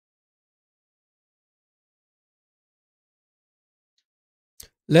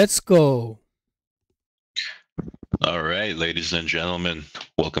Let's go. All right, ladies and gentlemen,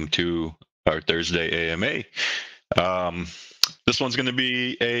 welcome to our Thursday AMA. Um, this one's going to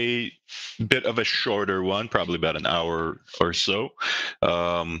be a bit of a shorter one, probably about an hour or so.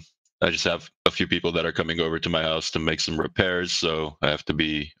 Um, I just have a few people that are coming over to my house to make some repairs, so I have to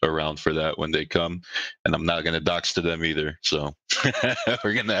be around for that when they come. And I'm not going to dox to them either, so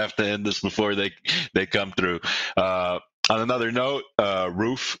we're going to have to end this before they come through. On another note,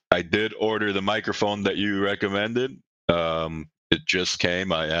 Roof, I did order the microphone that you recommended. It just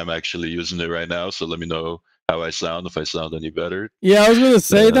came. I am actually using it right now, so let me know how I sound, if I sound any better. Yeah, I was gonna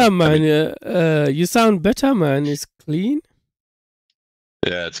say that, I man. mean, You sound better, man. It's clean.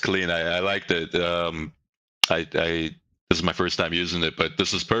 yeah, it's clean. I liked it. I this is my first time using it, but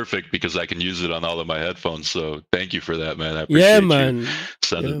this is perfect because I can use it on all of my headphones. So thank you for that, man. I Yeah, appreciate you man.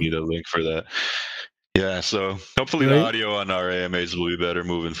 sending Yeah, me the link for that. Yeah, so hopefully the great. audio on our AMAs will be better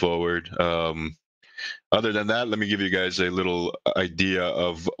moving forward. Other than that, let me give you guys a little idea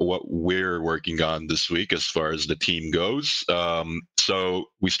of what we're working on this week as far as the team goes. So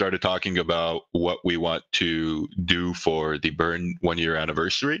we started talking about what we want to do for the Burn 1 year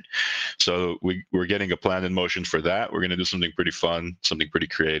anniversary. So we're getting a plan in motion for that. We're going to do something pretty fun, something pretty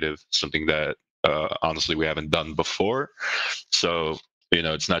creative, something that honestly we haven't done before. So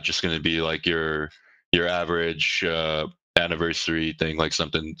it's not just going to be like your average anniversary thing, like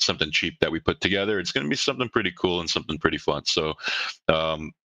something cheap that we put together. It's going to be something pretty cool and something pretty fun. So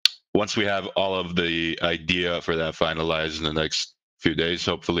um, once we have all of the idea for that finalized in the next few days,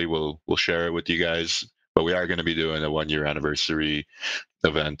 hopefully we'll share it with you guys. But we are going to be doing a 1 year anniversary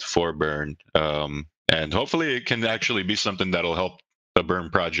event for Burn, and hopefully it can actually be something that'll help the Burn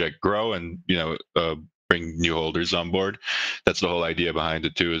project grow and bring new holders on board. That's the whole idea behind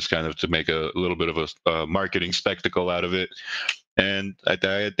it too, is kind of to make a little bit of a marketing spectacle out of it. And I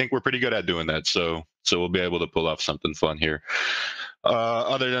think we're pretty good at doing that. So we'll be able to pull off something fun here.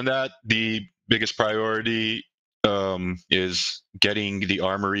 Other than that, the biggest priority is getting the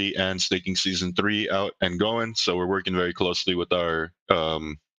armory and staking season 3 out and going. So we're working very closely with our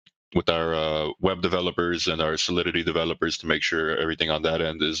web developers and our Solidity developers to make sure everything on that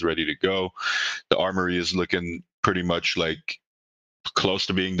end is ready to go. The armory is looking pretty much like close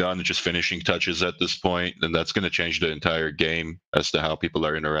to being done, just finishing touches at this point, and that's going to change the entire game as to how people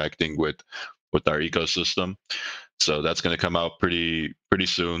are interacting with our ecosystem. So that's going to come out pretty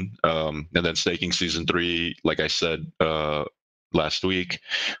soon. And then staking season 3, like I said last week,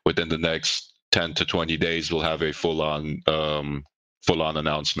 within the next 10 to 20 days, we'll have a full on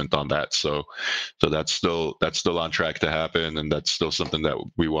announcement on that. So that's still on track to happen, and that's still something that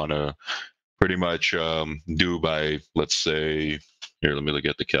we want to pretty much do by, let's say, here, let me look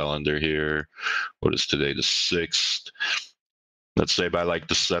at the calendar here. What is today? The 6th. Let's say by like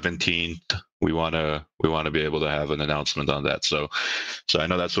the 17th, we want to be able to have an announcement on that. So I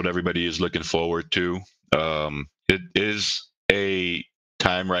know that's what everybody is looking forward to. It is a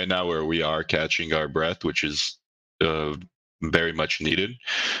time right now where we are catching our breath, which is uh, very much needed.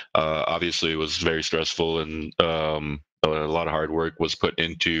 Obviously, it was very stressful, and a lot of hard work was put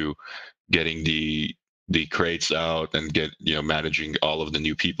into getting the crates out and managing all of the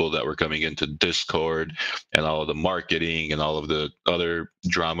new people that were coming into Discord and all of the marketing and all of the other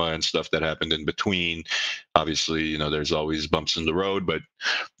drama and stuff that happened in between. Obviously, there's always bumps in the road, but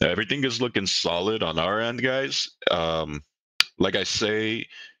everything is looking solid on our end, guys. Like I say,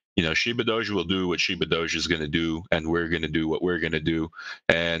 ShibaDoge will do what ShibaDoge is going to do, and we're going to do what we're going to do.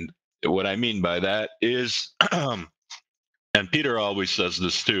 And what I mean by that is and Peter always says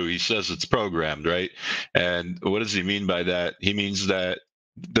this too. He says it's programmed, right? And what does he mean by that? He means that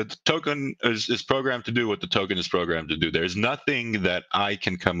the token is programmed to do what the token is programmed to do. There's nothing that I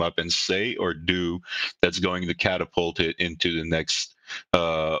can come up and say or do that's going to catapult it into the next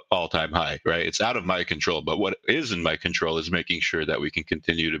all-time high, right? It's out of my control. But what is in my control is making sure that we can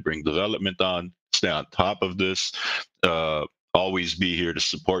continue to bring development on, stay on top of this, always be here to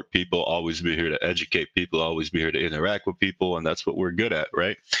support people, always be here to educate people, always be here to interact with people, and that's what we're good at,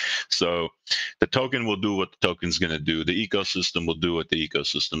 right? So the token will do what the token's going to do. The ecosystem will do what the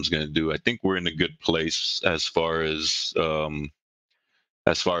ecosystem's going to do. I think we're in a good place as far as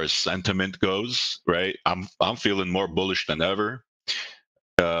sentiment goes, right? I'm feeling more bullish than ever.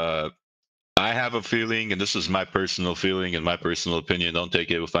 Uh, I have a feeling, and this is my personal feeling and my personal opinion. Don't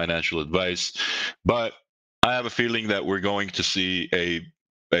take it with financial advice, but I have a feeling that we're going to see a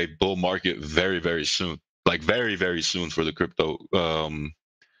bull market very very soon, like very very soon for the crypto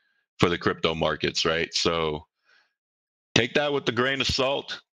markets, right? So take that with a grain of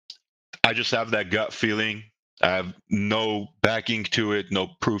salt. I just have that gut feeling. I have no backing to it, no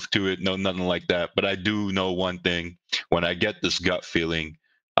proof to it, no nothing like that. But I do know one thing: when I get this gut feeling,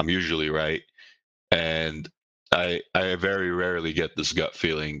 I'm usually right, and I very rarely get this gut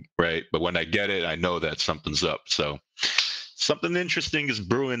feeling right. But when I get it, I know that something's up. So something interesting is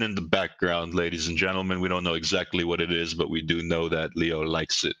brewing in the background, ladies and gentlemen. We don't know exactly what it is, but we do know that Leo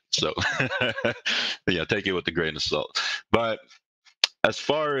likes it. So yeah, take it with a grain of salt. But as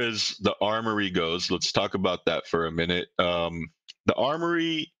far as the armory goes, let's talk about that for a minute. The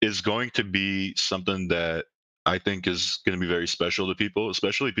armory is going to be something that I think is going to be very special to people,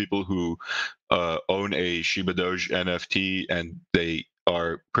 especially people who own a ShibaDoge NFT and they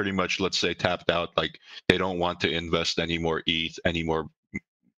are pretty much, let's say, tapped out. Like they don't want to invest any more ETH, any more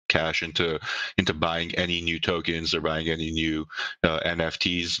cash into buying any new tokens or buying any new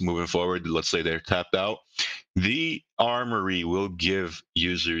NFTs moving forward. Let's say they're tapped out. The armory will give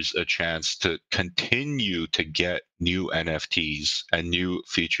users a chance to continue to get new NFTs and new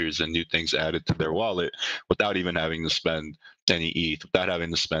features and new things added to their wallet without even having to spend any ETH, without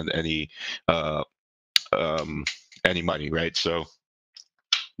having to spend uh, um, any money, right? So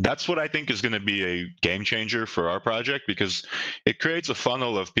that's what I think is going to be a game changer for our project because it creates a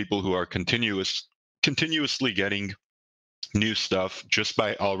funnel of people who are continuously getting new stuff just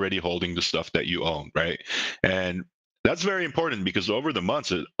by already holding the stuff that you own, right? And that's very important because over the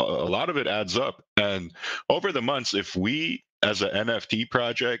months, a lot of it adds up. And over the months, if we as an NFT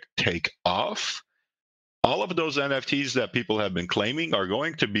project take off, all of those NFTs that people have been claiming are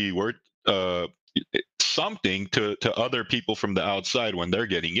going to be worth uh, something to other people from the outside when they're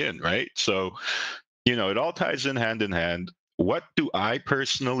getting in, right? So it all ties in hand in hand. What do I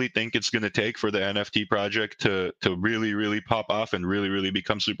personally think it's going to take for the NFT project to really really pop off and really really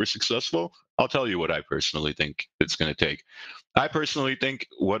become super successful? I'll tell you what I personally think it's going to take. I personally think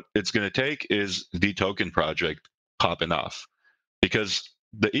what it's going to take is the token project popping off because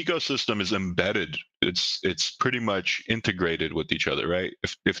the ecosystem is embedded. It's pretty much integrated with each other, right?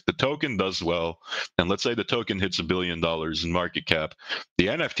 If the token does well, and let's say the token hits $1 billion in market cap, the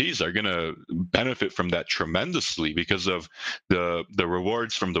NFTs are going to benefit from that tremendously because of the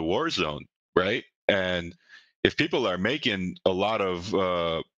rewards from the war zone, right? And if people are making uh, a lot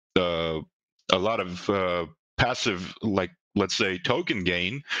of passive, like let's say token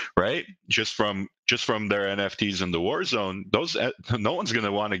gain, right, just from their NFTs in the war zone, those no one's going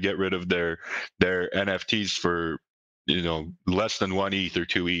to want to get rid of their NFTs for less than 1 ETH or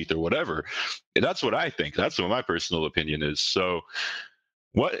 2 ETH or whatever. That's what I think. That's what my personal opinion is. So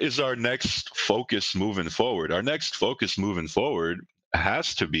what is our next focus moving forward? Our next focus moving forward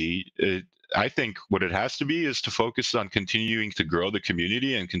has to be, I think what it has to be is to focus on continuing to grow the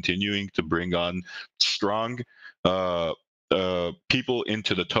community and continuing to bring on strong uh, people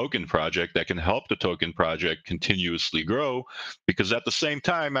into the token project that can help the token project continuously grow. Because at the same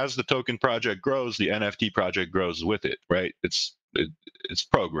time as the token project grows, the NFT project grows with it, right? It's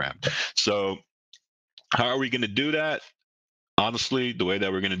programmed. So how are we going to do that? Honestly, the way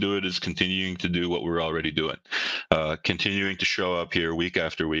that we're going to do it is continuing to do what we're already doing, continuing to show up here week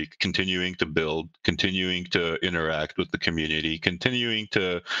after week, continuing to build, continuing to interact with the community, continuing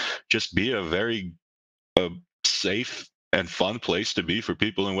to just be a very safe and fun place to be for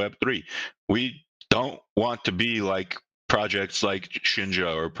people in Web3. We don't want to be like projects like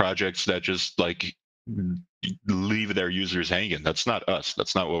Shinja or projects that just like leave their users hanging. That's not us.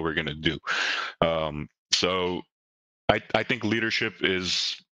 That's not what we're going to do. So I think leadership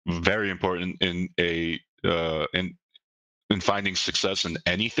is very important in a in finding success in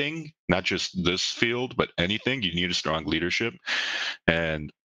anything, not just this field, but anything. You need a strong leadership,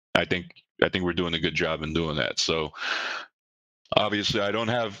 and I think I think we're doing a good job in doing that. So obviously, I don't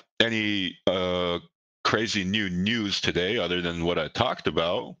have any crazy new news today other than what I talked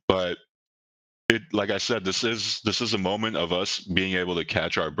about, but like I said, this is a moment of us being able to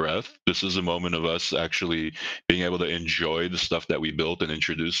catch our breath. This is a moment of us actually being able to enjoy the stuff that we built and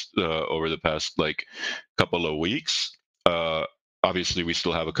introduced over the past like couple of weeks. uh Obviously we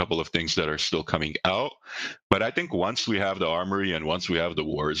still have a couple of things that are still coming out, but I think once we have the armory and once we have the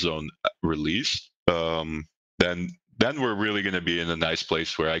war zone released, then we're really going to be in a nice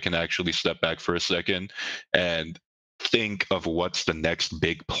place where I can actually step back for a second and think of what's the next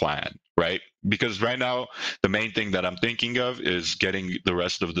big plan, right? Because right now, the main thing that I'm thinking of is getting the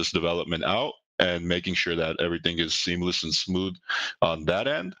rest of this development out and making sure that everything is seamless and smooth on that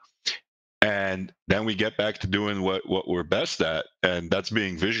end. and then we get back to doing what we're best at, and that's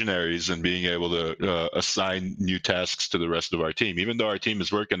being visionaries and being able to assign new tasks to the rest of our team, even though our team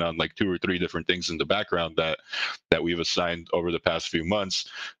is working on like 2 or 3 different things in the background that we've assigned over the past few months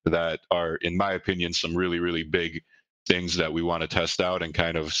that are, in my opinion, some really big things that we want to test out and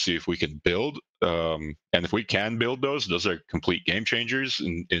kind of see if we can build. And if we can build those are complete game changers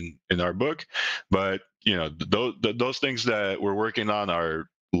in our book. But those things that we're working on are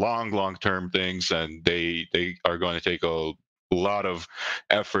long term things, and they are going to take a lot of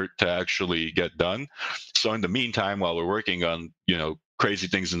effort to actually get done. So in the meantime, while we're working on crazy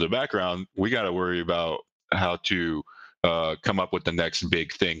things in the background, we got to worry about how to come up with the next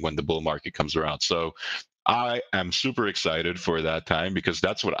big thing when the bull market comes around. So I am super excited for that time, because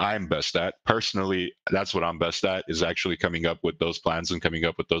that's what I'm best at. Personally, that's what I'm best at, is actually coming up with those plans and coming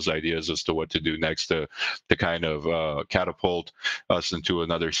up with those ideas as to what to do next to kind of catapult us into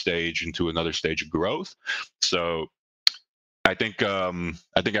another stage of growth. So I think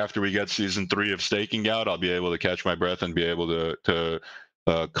after we get season 3 of staking out, I'll be able to catch my breath and be able to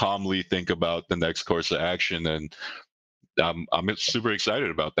calmly think about the next course of action. And I'm super excited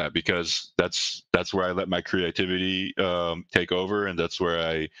about that, because that's where I let my creativity take over, and that's where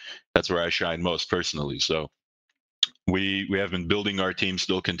I shine most personally. So we have been building our team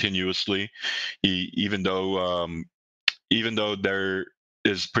still continuously, even though there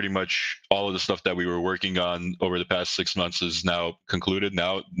is pretty much all of the stuff that we were working on over the past 6 months is now concluded.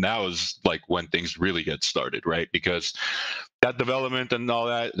 Now is like when things really get started, right? Because that development and all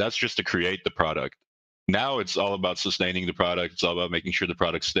that's just to create the product. Now it's all about sustaining the product. It's all about making sure the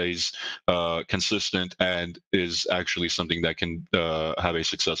product stays consistent and is actually something that can have a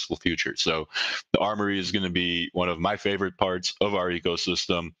successful future. So the armory is going to be one of my favorite parts of our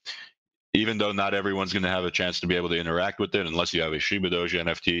ecosystem, even though not everyone's going to have a chance to be able to interact with it unless you have a ShibaDoge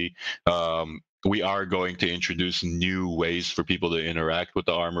NFT. We are going to introduce new ways for people to interact with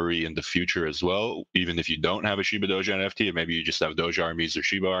the armory in the future as well. Even if you don't have a ShibaDoge NFT, or maybe you just have Doge armies or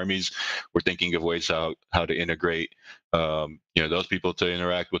Shiba armies, we're thinking of ways how to integrate those people to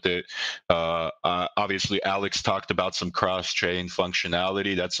interact with it. Obviously, Alex talked about some cross-chain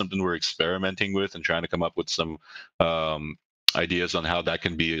functionality. That's something we're experimenting with and trying to come up with some ideas on how that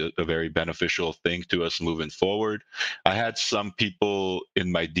can be a very beneficial thing to us moving forward. I had some people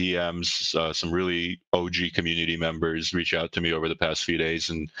in my DMs, some really OG community members, reach out to me over the past few days,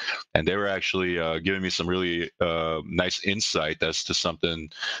 and they were actually giving me some really nice insight as to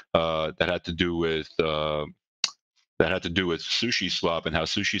something that had to do with Sushi Swap, and how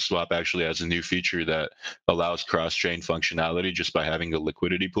Sushi Swap actually has a new feature that allows cross-chain functionality just by having a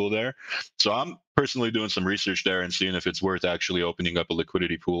liquidity pool there. So I'm personally doing some research there and seeing if it's worth actually opening up a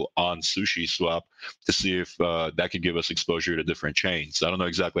liquidity pool on Sushi Swap to see if that could give us exposure to different chains. I don't know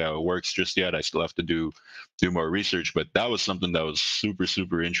exactly how it works just yet. I still have to do more research, but that was something that was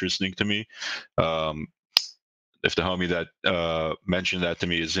super interesting to me. If the homie that mentioned that to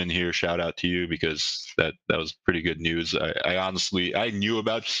me is in here, shout out to you, because that was pretty good news. I honestly, I knew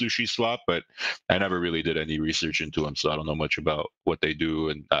about Sushi Swap, but I never really did any research into them, so I don't know much about what they do.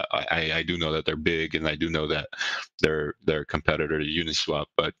 And I do know that they're big, and I do know that they're their competitor to Uniswap,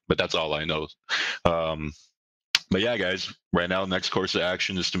 but that's all I know. But yeah, guys, right now, next course of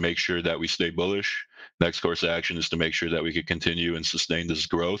action is to make sure that we stay bullish. Next course of action is to make sure that we can continue and sustain this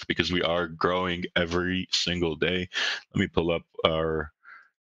growth, because we are growing every single day. Let me pull up our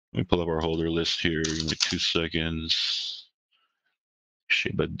holder list here. Give me 2 seconds.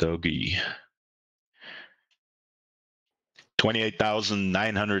 ShibaDoge.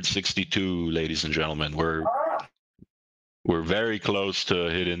 28,962, ladies and gentlemen. We're very close to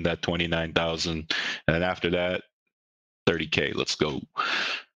hitting that 29,000, and after that, 30K. Let's go.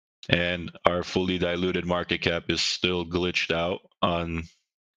 And our fully diluted market cap is still glitched out on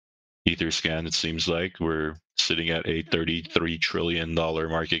Etherscan. It seems like we're sitting at a $33 trillion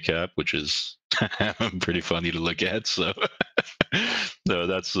market cap, which is pretty funny to look at. So, no,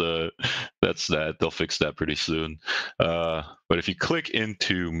 that's that. They'll fix that pretty soon. But if you click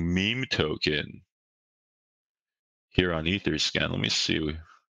into meme token here on Etherscan, let me see.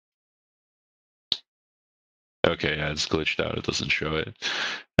 Okay, yeah, it's glitched out. It doesn't show it.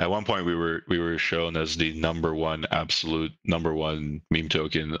 At one point, we were shown as the absolute number one meme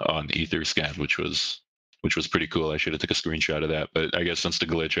token on Etherscan, which was pretty cool. I should have took a screenshot of that, but I guess since the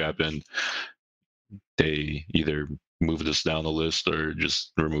glitch happened, they either moved us down the list or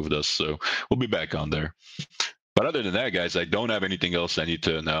just removed us. So we'll be back on there. But other than that, guys, I don't have anything else I need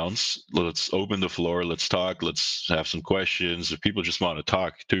to announce. Let's open the floor. Let's talk. Let's have some questions. If people just want to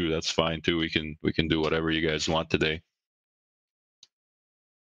talk too, that's fine too. We can do whatever you guys want today.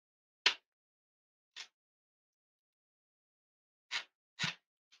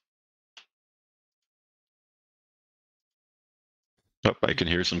 Oh, I can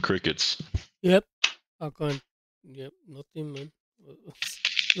hear some crickets. Yep. I can't. Yep. Nothing, man.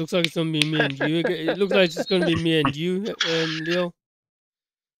 Looks like it's gonna be me and you. It looks like it's gonna be me and you, Leo.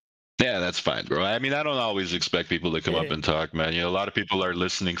 Yeah, that's fine, bro. I mean, I don't always expect people to come up Yeah. and talk, man. You know, a lot of people are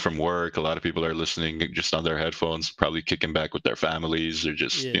listening from work. A lot of people are listening just on their headphones, probably kicking back with their families, or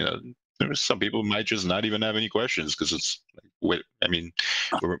just, Yeah. there's some people might just not even have any questions because it's. I mean,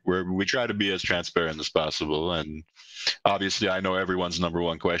 we try to be as transparent as possible, and obviously, I know everyone's number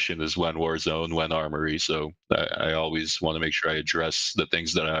one question is when Warzone, when Armory. So I always want to make sure I address the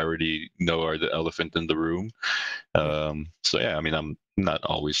things that I already know are the elephant in the room. Yeah. So yeah, I mean, I'm not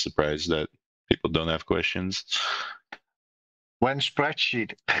always surprised that people don't have questions. One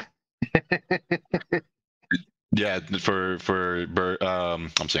spreadsheet. Yeah, I'm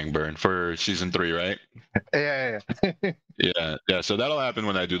saying burn for season 3, right? Yeah. Yeah. So that'll happen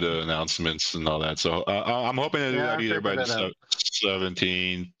when I do the announcements and all that. So I'm hoping to do that I'm either by figuring the that out.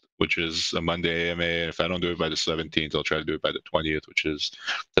 17th, which is a Monday AMA. And if I don't do it by the 17th, I'll try to do it by the 20th, which is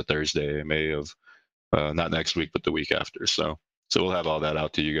the Thursday AMA of not next week, but the week after. So we'll have all that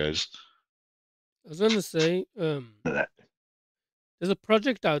out to you guys. I was gonna say, there's a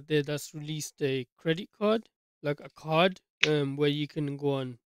project out there that's released a credit card, like a card, where you can go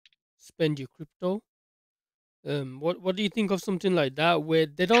and spend your crypto. What do you think of something like that, where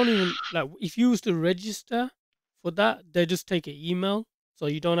they don't even like if you was to register for that, they just take an email, so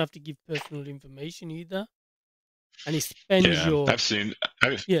you don't have to give personal information either, and it spends Yeah, your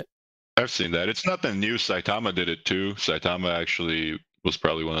yeah. I've seen that. It's nothing new. Saitama did it too. Saitama actually was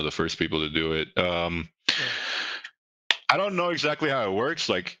probably one of the first people to do it. Right. I don't know exactly how it works.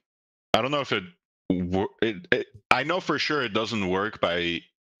 Like, I don't know if I know for sure it doesn't work by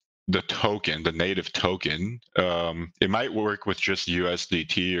the token, the native token. It might work with just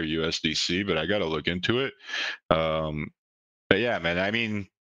USDT or USDC, but I got to look into it. But yeah, man. I mean,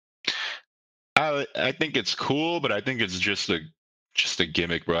 I think it's cool, but I think it's just a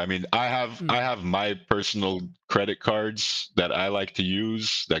gimmick, bro. I mean, I have my personal credit cards that I like to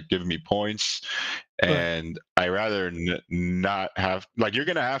use that give me points, Right. and I rather not have like you're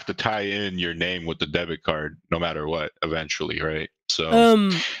gonna have to tie in your name with the debit card no matter what eventually, right? So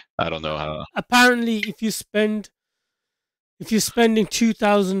I don't know how. Apparently, if you're spending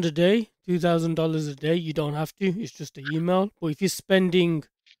 2,000 a day, $2,000 a day, you don't have to. It's just an email. But if you're spending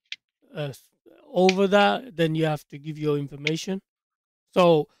uh, over that, then you have to give your information.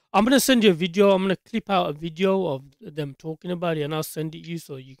 So I'm gonna send you a video. I'm gonna clip out a video of them talking about it, and I'll send it you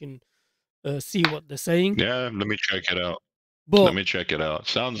so you can see what they're saying. Yeah, let me check it out. Let But me check it out.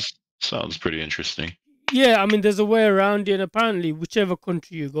 Sounds pretty interesting. yeah, I mean, there's a way around it. And apparently, whichever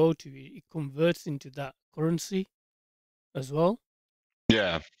country you go to, it converts into that currency as well.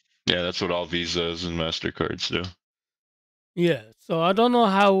 Yeah, that's what all Visas and Mastercards do. Yeah. So I don't know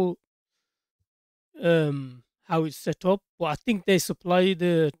how it's set up, but I think they supply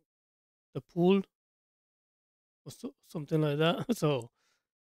the pool or something like that. So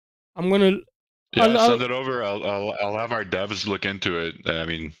I'm gonna. Yeah, I'll send it over. I'll have our devs look into it. I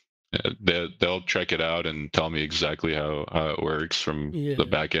mean, they'll check it out and tell me exactly how it works from the yeah.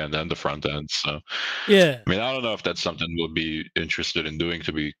 back end and the front end. So, Yeah. I mean, I don't know if that's something we'll be interested in doing.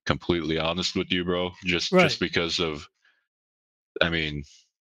 To be completely honest with you, bro, just Right. because of, I mean,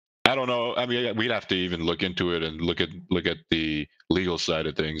 I don't know. I mean, we'd have to even look into it and look at the legal side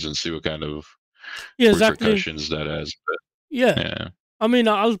of things and see what kind of Yeah. Exactly. repercussions that has. But Yeah. yeah. I mean,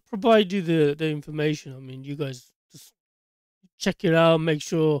 I'll provide you the information. I mean, you guys just check it out, make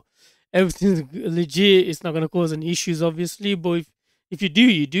sure everything's legit. It's not gonna cause any issues, obviously. But if you do,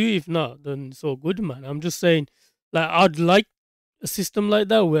 you do. If not, then it's all good, man. I'm just saying, like, I'd like a system like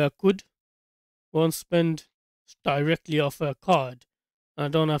that where I could go and spend directly off a card. I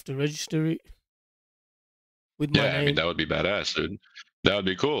don't have to register it with my Yeah, I mean name. that would be badass, dude. That would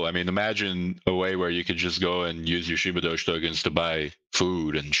be cool. I mean, imagine a way where you could just go and use your ShibaDoge tokens to buy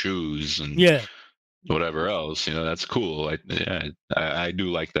food and shoes and Yeah. whatever else. You know, that's cool. I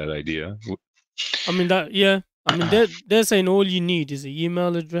do like that idea. I mean that. Yeah. I mean they're saying all you need is an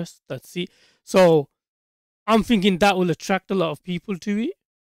email address. That's it. So I'm thinking that will attract a lot of people to it.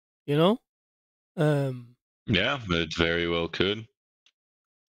 You know. Um. Yeah, but it very well could.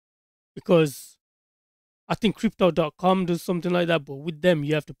 Because I think crypto.com does something like that, but with them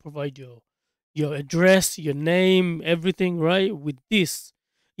you have to provide your address, your name, everything, right? With this,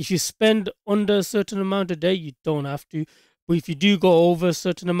 if you spend under a certain amount a day, you don't have to. But if you do go over a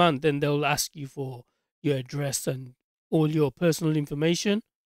certain amount, then they'll ask you for your address and all your personal information.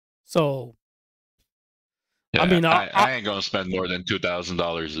 So I Yeah, mean, I ain't gonna spend more than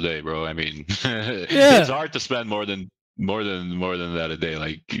 $2,000 a day, bro. I mean, it's yeah, hard to spend more than more than that a day.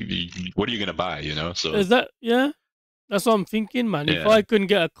 Like, what are you gonna buy? You know, so Is that yeah? That's what I'm thinking, man. If yeah, I couldn't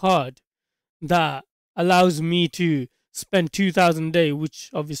get a card that allows me to spend 2,000 a day, which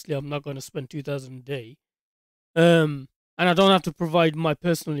obviously I'm not going to spend 2,000 a day, and I don't have to provide my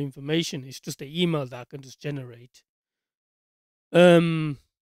personal information. It's just an email that I can just generate. Um,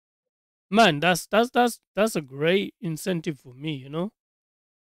 man, that's a great incentive for me. You know,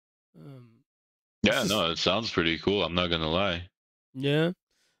 um, it's yeah, just no, it sounds pretty cool. I'm not gonna lie. yeah.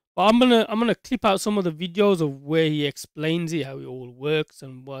 But I'm gonna clip out some of the videos of where he explains it, how it all works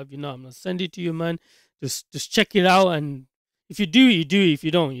and what have you. Know, I'm gonna send it to you, man. Just check it out, and if you do, you do. If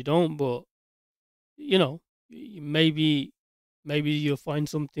you don't, you don't. But you know, maybe you'll find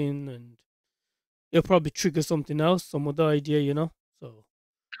something, and it'll probably trigger something else, some other idea. You know. So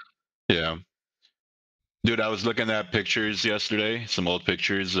Yeah. Dude, I was looking at pictures yesterday, some old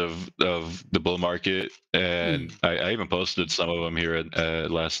pictures of the bull market, and mm, I even posted some of them here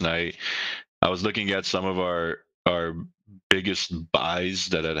last night. I was looking at some of our biggest buys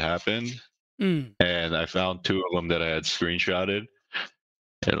that had happened, mm. and I found two of them that I had screenshotted.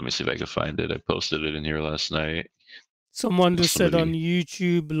 And let me see if I can find it. I posted it in here last night. Someone just said on Somebody,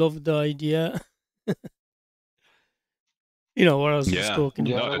 YouTube, love the idea. You know what I was just yeah, talking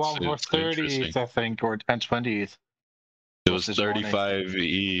Yeah, no, about. the one for it's 30 interesting. ETH, I think, or 20 ETH It was was this morning. 35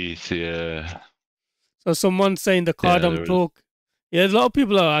 ETH. Yeah, So someone saying the card yeah, I'm there was. talk. Yeah, a lot of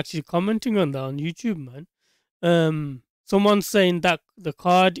people are actually commenting on that on YouTube, man. Someone's saying that the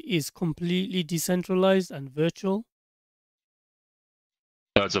card is completely decentralized and virtual.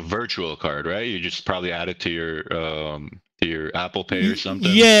 No, it's a virtual card, right? You just probably add it to your Apple Pay or something,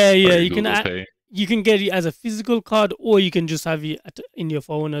 Yeah, or yeah. your Google Pay. You can get it as a physical card, or you can just have it in your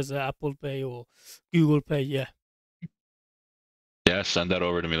phone as an Apple Pay or Google Pay. Yeah, Yeah, send that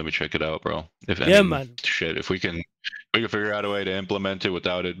over to me. Let me check it out, bro. If I yeah, mean, man, shit, if we can figure out a way to implement it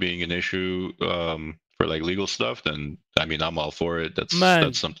without it being an issue for like legal stuff, then I mean, I'm all for it. That's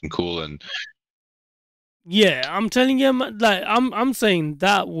man. something cool. And Yeah, I'm telling you, man, like I'm saying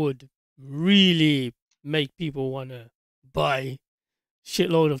that would really make people wanna buy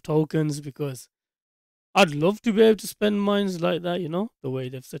shitload of tokens because I'd love to be able to spend mines like that. You know, the way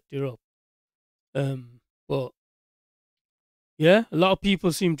they've set it up. But yeah, a lot of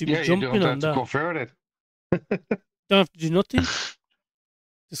people seem to be Yeah, you jumping don't have on to that. convert it. Don't have to do nothing.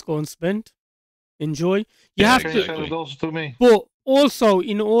 Just go and spend, enjoy. You yeah, have Okay, to, send it exactly. also to me. but also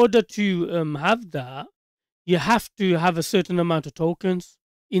in order to have that, you have to have a certain amount of tokens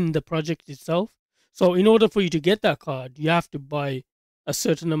in the project itself. So in order for you to get that card, you have to buy a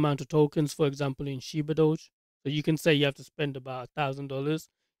certain amount of tokens. For example, in ShibaDoge, so you can say you have to spend about $1,000.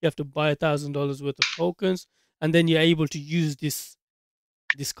 You have to buy $1,000 worth of tokens, and then you're able to use this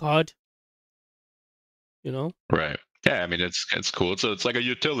card. You know, Right. Yeah, I mean it's cool. It's like a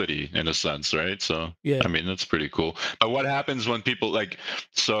utility in a sense, right? So I yeah. mean that's pretty cool. But what happens when people like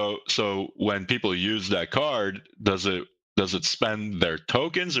so when people use that card, does it spend their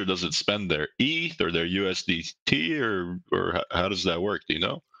tokens or does it spend their ETH or their USDT or how does that work? Do you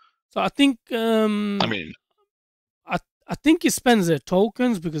know? So I think I mean, I I think it spends their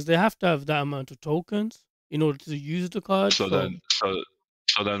tokens because they have to have that amount of tokens in order to use the card. so So then so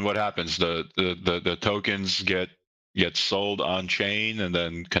so then what happens? The tokens get sold on chain and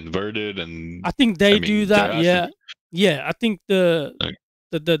then converted and I think I they do mean there that. has to Yeah, yeah. I think like,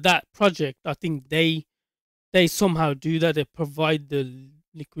 the that project. I think they somehow do that. They provide the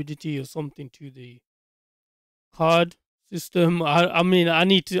liquidity or something to the card system. I mean I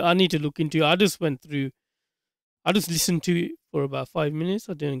need to look into it. I just went through. I just listened to it for about 5 minutes.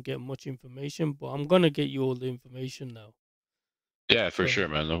 I didn't get much information, but I'm gonna get you all the information now. yeah, for sure, So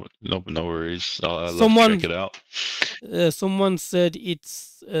man. No worries. I'd love to check someone it out. someone said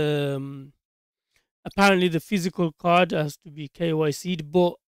it's apparently the physical card has to be KYC'd,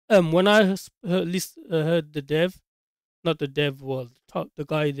 but when I heard the dev, not the dev, well, the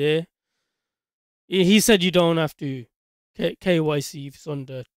guy there, he said you don't have to KYC if it's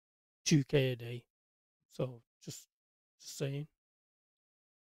under 2K a day. So just saying,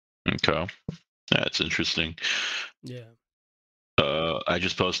 Okay, that's interesting. yeah. I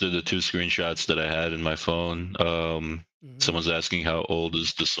just posted the two screenshots that I had in my phone. Hmm. Someone's asking how old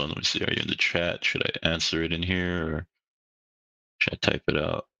is this one. Let me see. Are you in the chat? Should I answer it in here or should I type it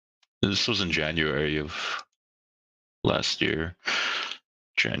out? This was in January of last year.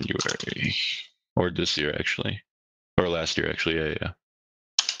 January or this year actually, or last year actually. Yeah, yeah.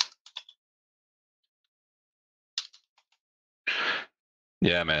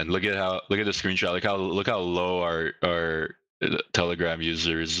 Yeah, man. Look at the screenshot. Look how low our Telegram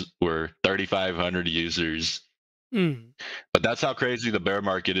users were. 3,500 users Mm. But that's how crazy the bear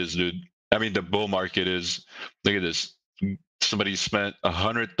market is, dude. I mean, the bull market is. Look at this. Somebody spent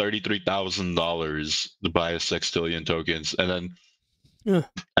 $133,000 to buy a sextillion tokens, and Yeah.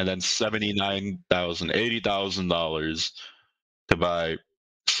 then $80,000 to buy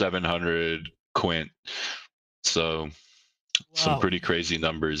 700 quint. So some Wow. pretty crazy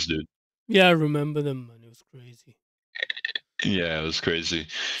numbers, dude. Yeah, I remember them, man. It was crazy. Yeah, it was crazy.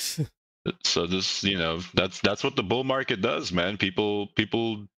 So this, that's what the bull market does, man. People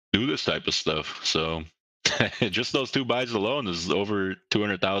do this type of stuff. So just those two buys alone is over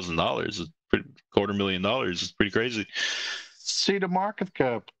 $200,000. $250,000. It's pretty crazy. See the market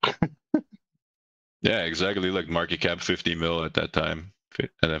cap. Yeah, exactly. Like market cap 50 mil at that time,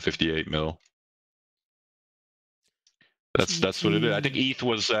 and then 58 mil. That's what it is. I think ETH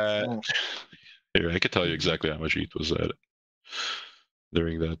was at. Here, I could tell you exactly how much ETH was at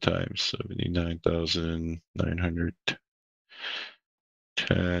during that time.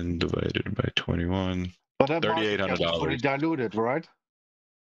 79,910 divided by 21. But that market cap is fully $3,800. diluted, right?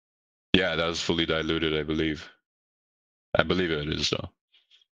 Yeah, that was fully diluted, I believe. I believe it is, though.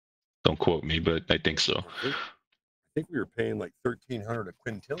 Don't quote me, but I think so. I think we were paying like 1,300 a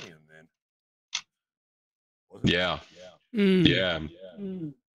quintillion then. Wasn't Yeah. It? Mm. Yeah.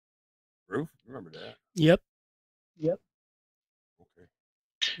 Mm. Roof? Remember that? Yep. Okay.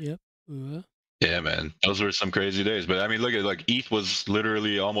 Yep. Yeah, man, those were some crazy days. But I mean, look at ETH was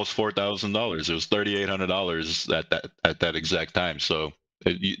literally almost $4,000. It was $3,800 at that exact time. So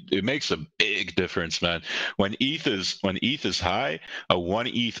it makes a big difference, man. When ETH is high, a 1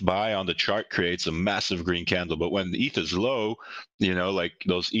 ETH buy on the chart creates a massive green candle. But when ETH is low, like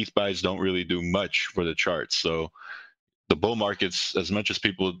those ETH buys don't really do much for the chart. So the bull markets, as much as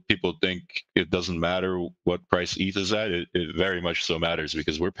people think it doesn't matter what price ETH is at, it very much so matters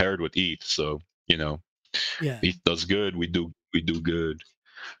because we're paired with ETH. So Yeah. ETH does good, we do good.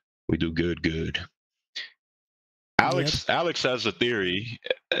 We do good. Alex has a theory,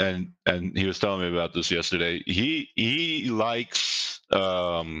 and he was telling me about this yesterday. He likes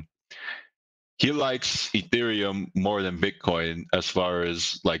Ethereum more than Bitcoin as far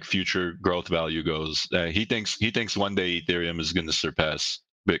as like future growth value goes. He thinks one day Ethereum is going to surpass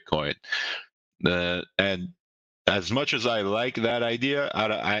Bitcoin. And as much as I like that idea,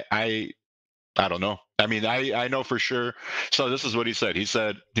 I don't know. I mean, I know for sure. So this is what he said. He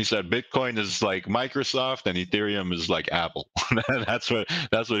said Bitcoin is like Microsoft and Ethereum is like Apple. that's what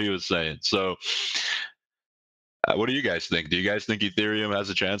he was saying. So what do you guys think? Do you guys think Ethereum has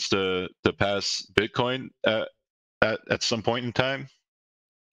a chance to pass Bitcoin at some point in time?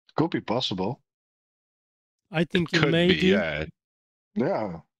 Could be possible. I think it Could may be, do. yeah.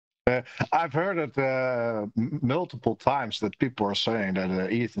 Yeah. I've heard it multiple times that people are saying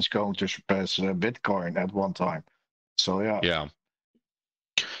that ETH is going to surpass Bitcoin at one time. So Yeah.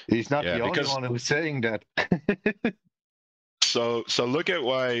 He's not Yeah, the only because one who's saying that. so look at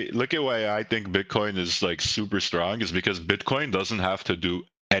why I think Bitcoin is like super strong is because Bitcoin doesn't have to do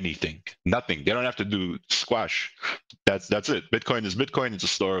anything. Nothing. They don't have to do squash. That's it. Bitcoin is Bitcoin. It's a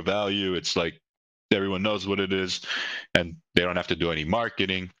store of value. It's like everyone knows what it is, and they don't have to do any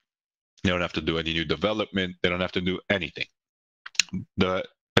marketing. They don't have to do any new development. They don't have to do anything. But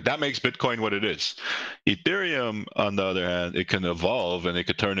that makes Bitcoin what it is. Ethereum, on the other hand, it can evolve and it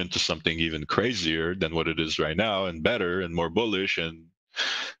could turn into something even crazier than what it is right now, and better and more bullish. And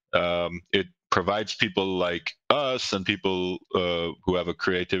it provides people like us and people who have a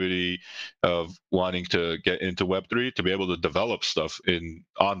creativity of wanting to get into Web3 to be able to develop stuff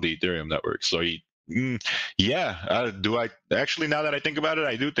on the Ethereum network. So do I actually, now that I think about it,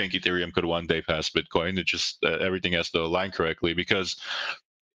 I do think Ethereum could one day pass Bitcoin. It just everything has to align correctly, because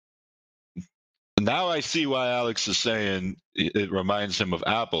now I see why Alex is saying it reminds him of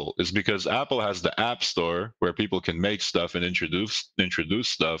Apple, is because Apple has the App Store where people can make stuff and introduce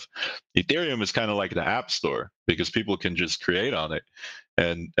stuff. Ethereum is kind of like the App Store because people can just create on it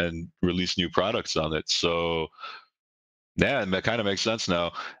and release new products on it. So yeah, that kind of makes sense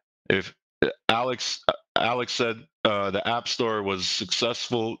now. If Alex said the App Store was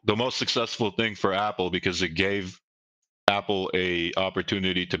successful, the most successful thing for Apple because it gave Apple a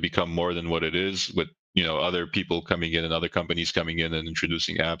opportunity to become more than what it is, with other people coming in and other companies coming in and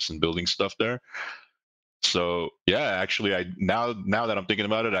introducing apps and building stuff there. So yeah, actually, now that I'm thinking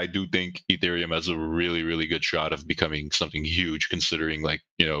about it, I do think Ethereum has a really, really good shot of becoming something huge, considering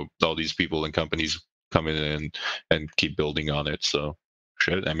all these people and companies coming in and keep building on it. So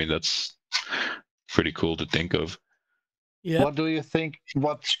shit, I mean, that's pretty cool to think of. Yeah. What do you think?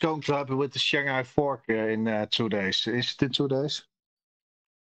 What's going to happen with the Shanghai fork in 2 days? Is it in 2 days?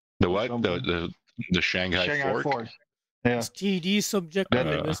 The what? The Shanghai, Shanghai fork. fork. Yeah. Is TD subject to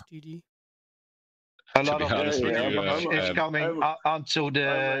USDD? A To lot be of honest with you, it's coming onto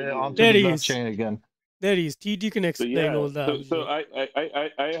the There he is. blockchain again. There he is. TD can explain all that. I'm So sure.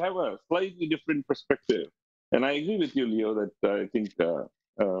 I have a slightly different perspective, and I agree with you, Leo, that I think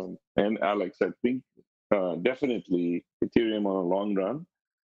and Alex, I think definitely Ethereum on a long run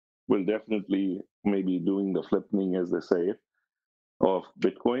will definitely maybe doing the flipping, as they say, of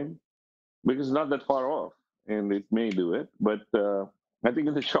Bitcoin, because it's not that far off, and it may do it. But I think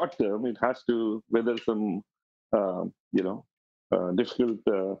in the short term, it has to weather some, difficult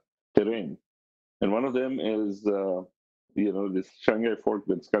terrain. And one of them is, this Shanghai fork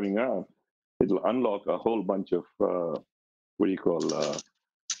that's coming out. It'll unlock a whole bunch of what do you call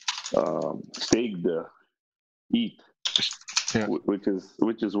staked ETH, Yeah. which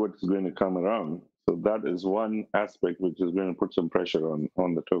is what's going to come around. So that is one aspect which is going to put some pressure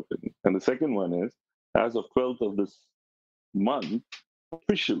on the token. And the second one is, as of 12th of this month,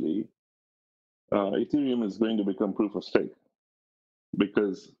 officially, Ethereum is going to become proof of stake.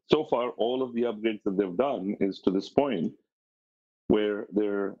 Because so far, all of the upgrades that they've done is to this point where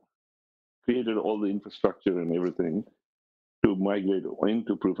they're created all the infrastructure and everything to migrate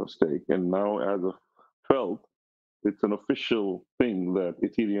into proof of stake. And now, as of 12th, it's an official thing that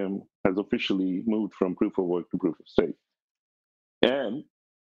Ethereum has officially moved from proof of work to proof of stake. And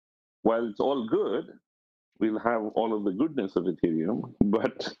while it's all good, we'll have all of the goodness of Ethereum,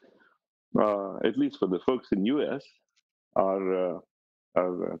 but at least for the folks in US, our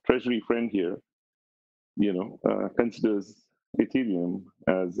treasury friend here, considers Ethereum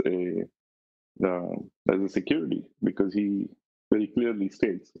as a security, because he very clearly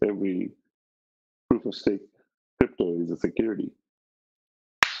states every proof of stake crypto is a security.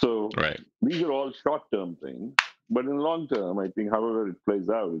 So Right. these are all short-term things, but in long term, I think however it plays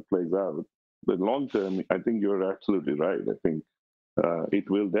out, it plays out. But long term, I think you're absolutely right. I think it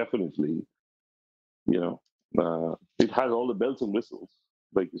will definitely, it has all the bells and whistles,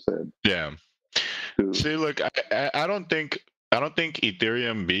 like you said. Yeah. See, look, I don't think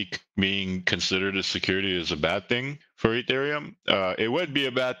Ethereum being considered a security is a bad thing for Ethereum. It would be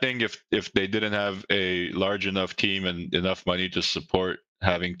a bad thing if they didn't have a large enough team and enough money to support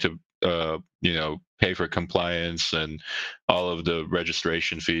having to pay for compliance and all of the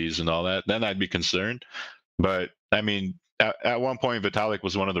registration fees and all that. Then I'd be concerned. But I mean, at one point, Vitalik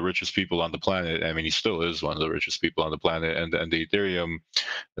was one of the richest people on the planet. I mean, he still is one of the richest people on the planet, and the Ethereum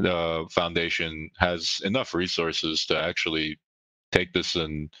Foundation has enough resources to actually take this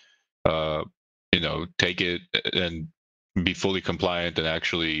and take it and be fully compliant, and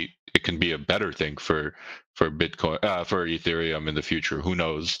actually it can be a better thing for Bitcoin, for Ethereum in the future. Who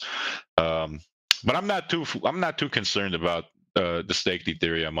knows? But I'm not too concerned about the staked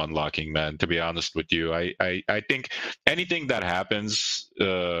Ethereum unlocking, man. To be honest with you, I think anything that happens,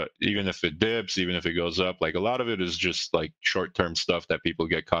 even if it dips, even if it goes up, like a lot of it is just like short-term stuff that people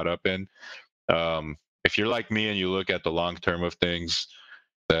get caught up in. If you're like me and you look at the long term of things,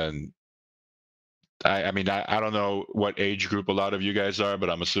 then I mean, I don't know what age group a lot of you guys are, but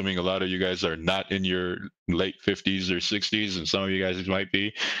I'm assuming a lot of you guys are not in your late 50s or 60s, and some of you guys might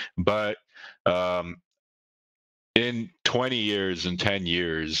be. But in 20 years and 10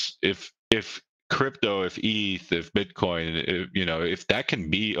 years, if crypto, if ETH, if Bitcoin, if that can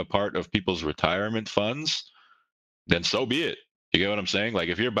be a part of people's retirement funds, then so be it. You get what I'm saying? Like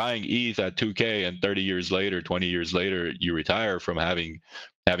if you're buying ETH at 2K and 30 years later, 20 years later, you retire from having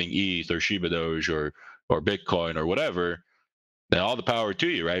ETH or ShibaDoge or Bitcoin or whatever, then all the power to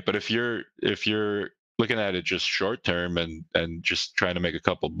you, right? But if you're looking at it just short term and just trying to make a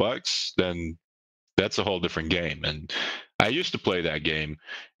couple bucks, then that's a whole different game. And I used to play that game,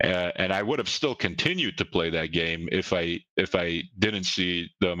 and I would have still continued to play that game if I didn't see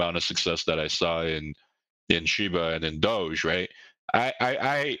the amount of success that I saw in Shiba and in Doge, right?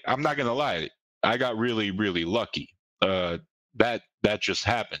 I'm not gonna lie, I got really, really lucky. That just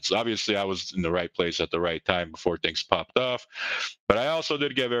happens. Obviously, I was in the right place at the right time before things popped off, but I also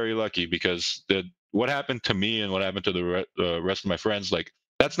did get very lucky because what happened to me and what happened to the rest of my friends, like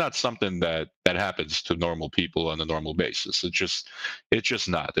that's not something that happens to normal people on a normal basis. It's just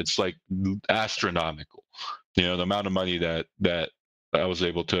not. It's like astronomical. The amount of money that I was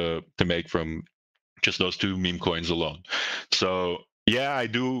able to make from just those two meme coins alone. So yeah, I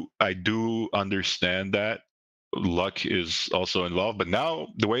do understand that luck is also involved, but now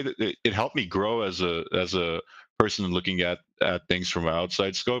the way that it helped me grow as a person looking at things from an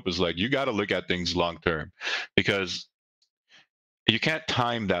outside scope is like, you got to look at things long term, because you can't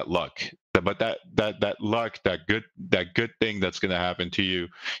time that luck. But that luck, that good thing that's going to happen to you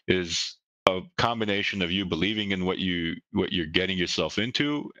is a combination of you believing in what you're getting yourself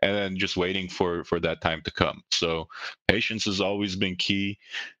into, and then just waiting for that time to come. So patience has always been key.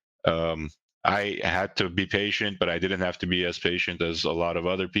 um, I had to be patient, but I didn't have to be as patient as a lot of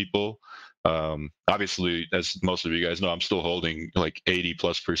other people. Obviously, as most of you guys know, I'm still holding like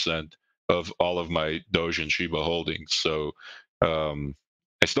 80+% of all of my Doge and Shiba holdings. So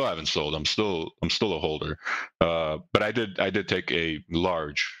I still haven't sold. I'm still a holder. But I did take a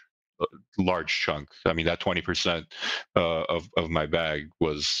large chunk. I mean, that 20% of my bag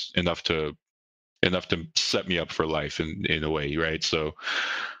was enough to set me up for life in a way, right? So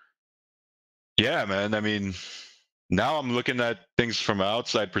yeah, man. I mean, now I'm looking at things from an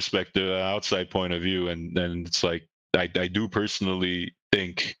outside perspective, an outside point of view, and it's like I do personally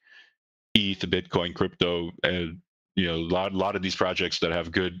think ETH, Bitcoin, crypto, and a lot of these projects that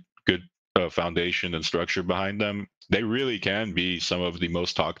have good foundation and structure behind them, they really can be some of the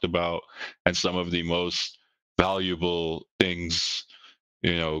most talked about and some of the most valuable things,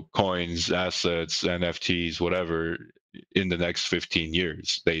 coins, assets, NFTs, whatever, in the next 15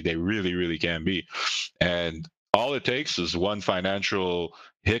 years. They really can be. And all it takes is one financial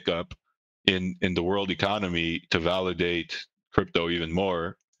hiccup in the world economy to validate crypto even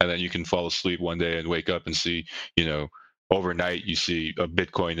more. And then you can fall asleep one day and wake up and see, overnight you see a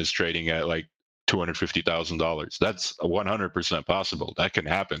Bitcoin is trading at like $250,000. That's 100% possible. That can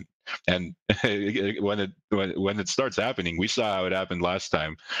happen. And when it starts happening, we saw how it happened last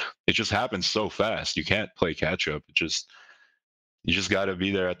time. It just happens so fast. You can't play catch up. You just got to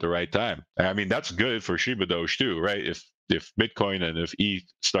be there at the right time. I mean, that's good for ShibaDoge too, right? If Bitcoin and if ETH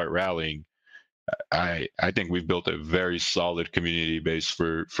start rallying, I think we've built a very solid community base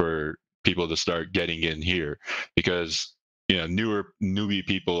for people to start getting in here, because newbie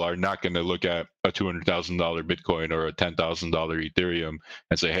people are not going to look at a $200,000 Bitcoin or a $10,000 Ethereum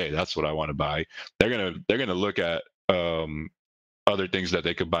and say, hey, that's what I want to buy. They're gonna look at other things that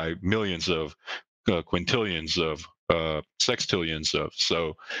they could buy millions of, quintillions of, sextillions of.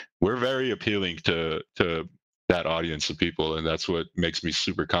 So we're very appealing to that audience of people, and that's what makes me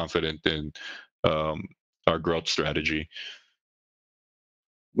super confident in um, our growth strategy.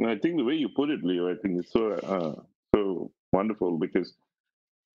 I think the way you put it, Leo, I think it's so wonderful, because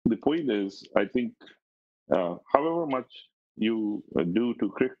the point is, I think, however much you do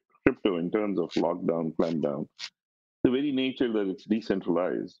to crypto in terms of lockdown, clampdown, the very nature that it's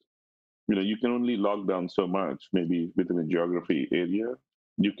decentralized, you can only lock down so much, maybe within a geography area.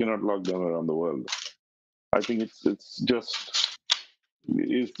 You cannot lock down around the world. I think it's just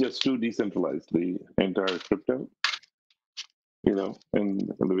too decentralized, the entire crypto,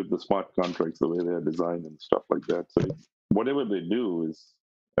 and with the smart contracts, the way they are designed and stuff like that. So whatever they do is,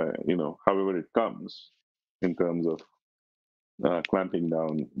 however it comes in terms of clamping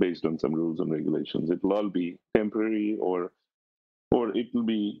down based on some rules and regulations, it'll all be temporary, or it'll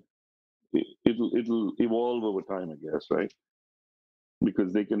evolve over time, I guess, right?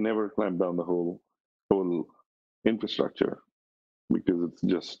 Because they can never clamp down the whole infrastructure, because it's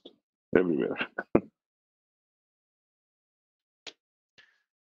just everywhere.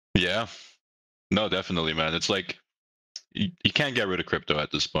 Yeah, no, definitely, man. It's like you can't get rid of crypto at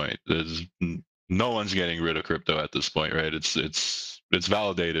this point. There's no one's getting rid of crypto at this point, right? It's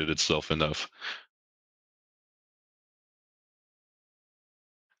validated itself enough.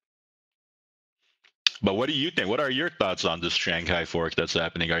 But what do you think? What are your thoughts on this Shanghai fork that's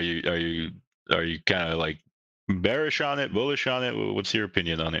happening? Are you kind of like bearish on it, bullish on it? What's your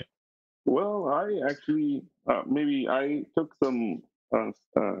opinion on it? Well, I actually, maybe I took some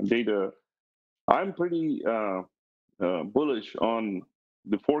data. I'm pretty bullish on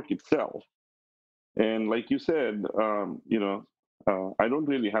the fork itself. And like you said, I don't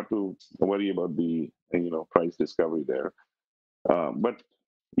really have to worry about the price discovery there. But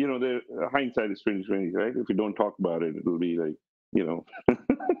the hindsight is 2020, right? If you don't talk about it, it'll be like, you know.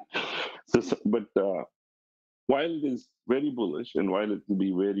 But while it is very bullish, and while it will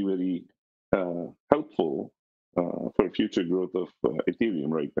be very, very helpful for future growth of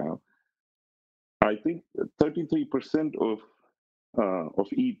Ethereum right now, I think 33% of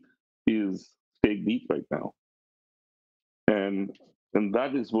ETH is staked ETH right now, and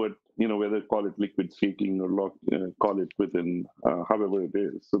that is what, whether call it liquid staking or call it within, however it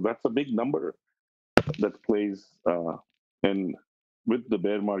is. So that's a big number that plays, and with the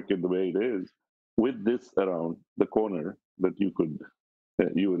bear market the way it is, with this around the corner, that you will,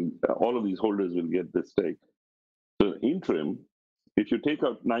 all of these holders will get this stake. So interim, if you take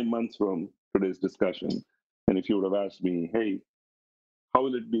out 9 months from today's discussion, and if you would have asked me, hey, how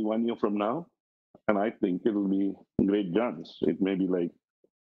will it be 1 year from now? And I think it'll be great guns. It may be like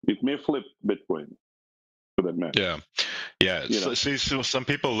It may flip Bitcoin for that matter. Yeah. Yeah. So some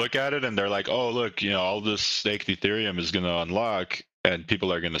people look at it and they're like, oh, look, all this staked Ethereum is going to unlock and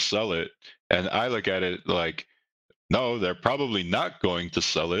people are going to sell it. And I look at it like, no, they're probably not going to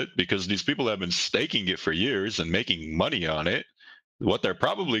sell it because these people have been staking it for years and making money on it. What they're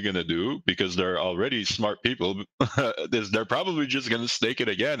probably going to do, because they're already smart people, is they're probably just going to stake it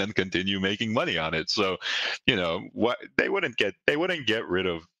again and continue making money on it. So, what they wouldn't get rid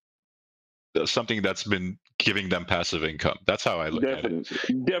of something that's been giving them passive income. That's how I look at it.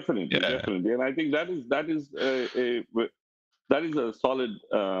 Definitely, and I think that is a solid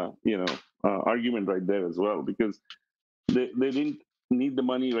argument right there as well, because they didn't need the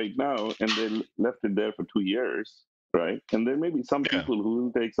money right now and they left it there for 2 years, right? And there may be some people who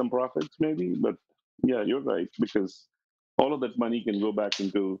will take some profits, maybe, but yeah, you're right, because all of that money can go back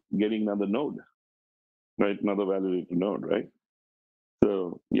into getting another node, right? Another validated node, right?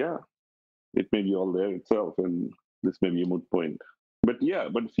 So yeah, it may be all there itself, and this may be a moot point. But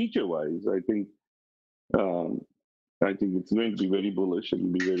feature-wise, I think it's going to be very bullish. It'll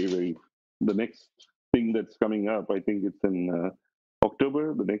be very, very. The next thing that's coming up, I think it's in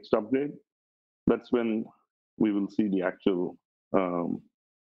October. The next upgrade. That's when we will see the actual, the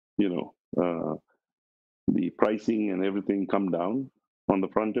pricing and everything come down on the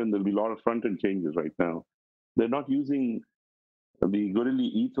front end. There'll be a lot of front end changes right now. They're not using the Gorilla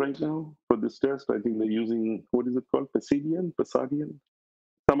ETH right now for this test. I think they're using, what is it called? Passadian?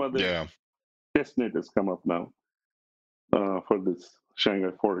 Some other test net has come up now for this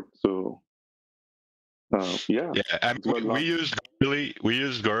Shanghai fork. So I mean, we used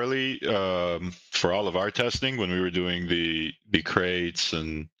Garly for all of our testing when we were doing the crates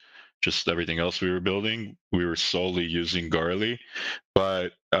and just everything else we were building. We were solely using Garly,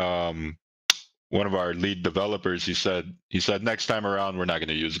 but one of our lead developers, he said next time around we're not going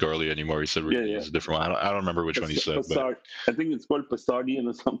to use Garly anymore. He said we're going to use a different one. I don't remember which one he said, but I think it's called Passadian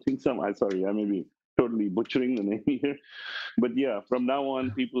or something. Sorry, I may be totally butchering the name here, but yeah, from now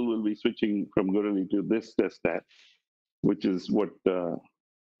on, people will be switching from Gorilla to this testnet, which is what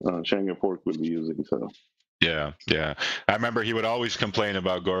Shanghai fork will be using. So. Yeah. I remember he would always complain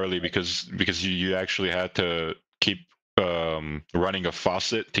about Gorily because you actually had to keep running a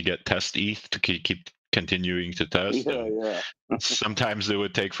faucet to get test ETH to keep continuing to test. Yeah. Sometimes it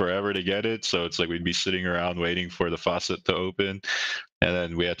would take forever to get it, so it's like we'd be sitting around waiting for the faucet to open, and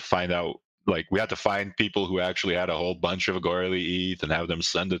then we had to find people who actually had a whole bunch of Gorily ETH and have them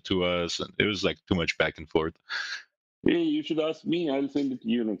send it to us, and it was like too much back and forth. Hey, you should ask me. I'll send it to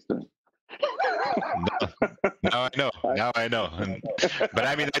you next time. Now I know. But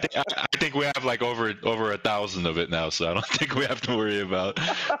I mean, I think we have like over 1,000 of it now, so I don't think we have to worry about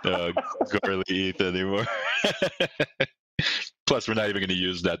Gorily ETH anymore. Plus, we're not even going to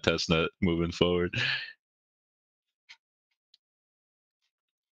use that testnet moving forward.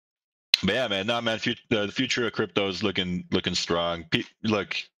 But yeah, man, the future of crypto is looking strong.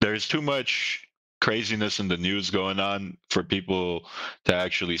 Look, there's too much craziness in the news going on for people to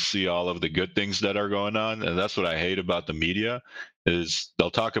actually see all of the good things that are going on, and that's what I hate about the media, is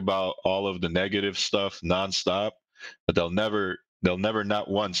they'll talk about all of the negative stuff nonstop, but they'll never not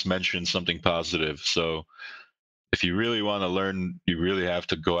once mention something positive. So if you really want to learn, you really have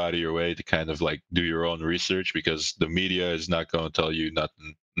to go out of your way to kind of like do your own research, because the media is not going to tell you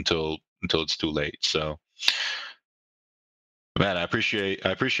nothing until it's too late. So man, I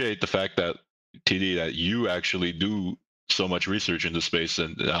appreciate the fact that TD, that you actually do so much research in the space,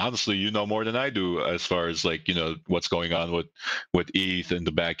 and honestly, you know more than I do as far as like what's going on with ETH and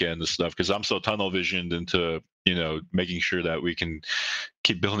the back end and stuff. Because I'm so tunnel visioned into making sure that we can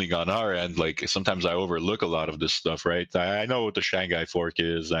keep building on our end. Like sometimes I overlook a lot of this stuff, right? I know what the Shanghai fork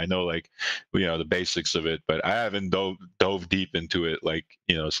is. I know like the basics of it, but I haven't dove deep into it like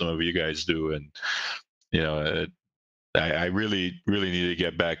some of you guys do, and I really need to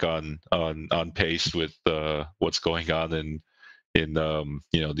get back on pace with what's going on in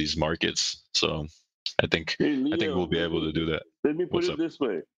these markets. So I think Leo, we'll be able to do that. Let me put it this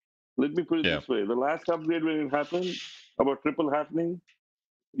way. The last upgrade when it happened about triple happening,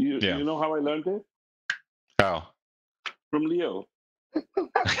 you know how I learned it? How? From Leo.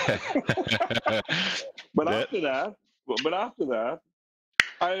 But after that,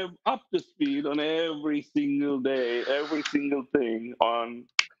 I am up to speed on every single day, every single thing on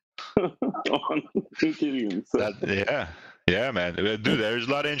on Ethereum. So. Yeah, man. Dude, there's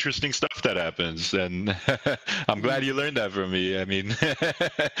a lot of interesting stuff that happens, and I'm glad you learned that from me. I mean,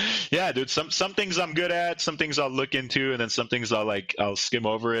 yeah, dude. Some things I'm good at, some things I'll look into, and then some things I'll skim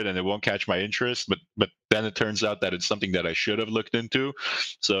over it, and it won't catch my interest. But then it turns out that it's something that I should have looked into.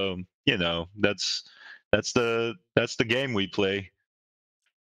 So that's the game we play.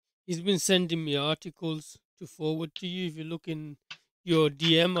 He's been sending me articles to forward to you. If you look in your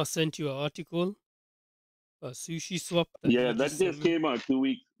DM, I sent you an article. Sushi swap that Yeah, he just that sent just me. came out 2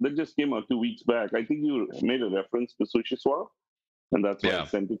 weeks. That just came out 2 weeks back. I think you made a reference to Sushi Swap, and that's why I Yeah.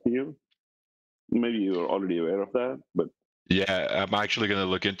 sent it to you. Maybe you're already aware of that, but Yeah, I'm actually gonna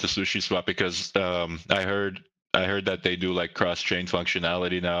look into Sushi Swap because I heard that they do like cross-chain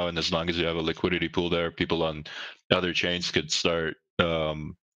functionality now, and as long as you have a liquidity pool there, people on other chains could start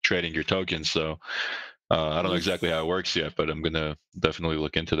trading your tokens. So I don't know exactly how it works yet, but I'm gonna definitely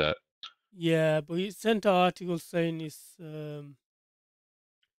look into that. Yeah, but he sent an article saying it's if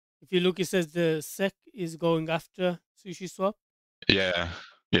you look, it says the SEC is going after Sushi Swap. Yeah,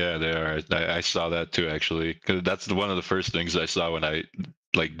 yeah, they are. I saw that too, actually. 'Cause that's one of the first things I saw when I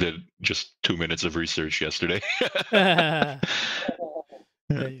like did just 2 minutes of research yesterday. There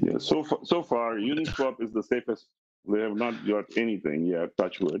you yeah. go. So far, Uniswap is the safest. They have not got anything yet.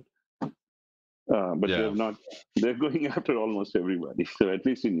 Touch wood. But Yeah. they've not. They're going after almost everybody. So at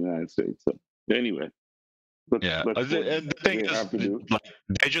least in the United States. So anyway, Yeah, that's what and the thing they is, have to do. like,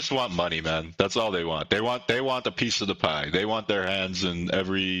 they just want money, man. That's all they want. They want a piece of the pie. They want their hands in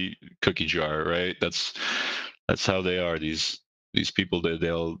every cookie jar, right? That's how they are. These people,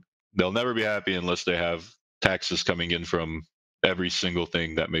 they'll never be happy unless they have taxes coming in from every single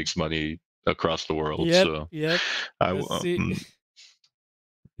thing that makes money across the world. Yep, So yep. I, That's it.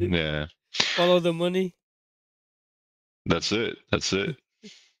 yeah, Follow the money. that's it. That's it.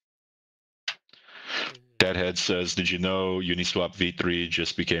 Deadhead says, "Did you know Uniswap v3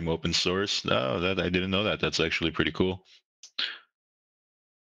 just became open source?" No, that I didn't know that. That's actually pretty cool.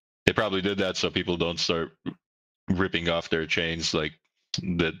 They probably did that so people don't start ripping off their chains like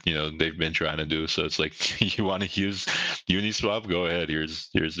that. They've been trying to do. So it's like, you want to use Uniswap? Go ahead. Here's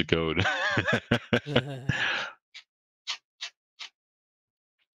the code.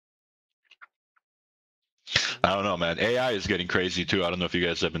 I don't know, man. AI is getting crazy too. I don't know if you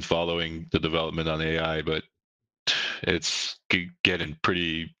guys have been following the development on AI, but it's getting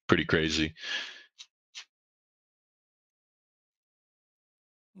pretty crazy.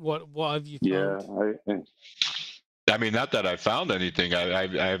 What have you Yeah, found? I mean, not that I found anything.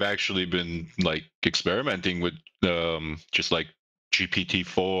 I've actually been like experimenting with just like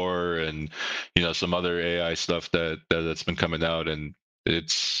GPT-4 and some other AI stuff that's been coming out, and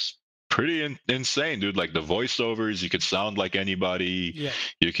it's pretty insane, dude. Like the voiceovers, you could sound like anybody. Yep.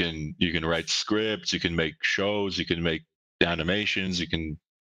 You can write scripts. You can make shows. You can make animations. You can.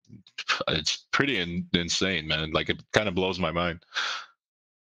 It's pretty insane, man. Like, it kind of blows my mind.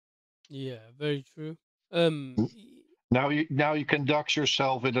 Yeah, very true. Now you can dox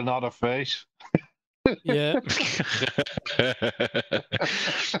yourself with another face. Yeah.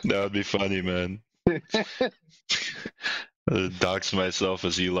 That would be funny, man. Dox myself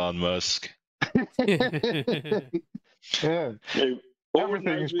as Elon Musk. Yeah, hey,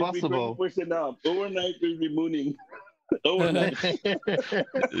 everything overnight is we'll be possible. 20% up. Overnight we'll be mooning. Overnight.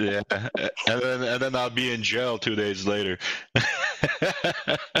 Yeah, and then I'll be in jail 2 days later.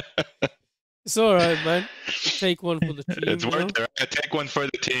 It's all right, man. You take one for the It's team, you know. worth it. I take one for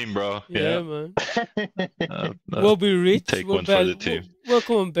the team, bro. Yeah, Yeah, man. I'll We'll be rich. take We'll one for the bail. team. We'll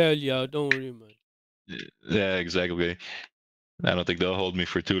come and bail you out. Don't worry, man. Yeah, exactly. I don't think they'll hold me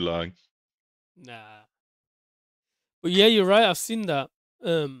for too long. Nah. But yeah, you're right. I've seen that.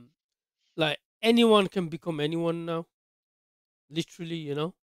 Like anyone can become anyone now. Literally, you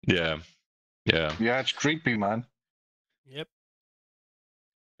know. Yeah, yeah. Yeah, it's creepy, man. Yep.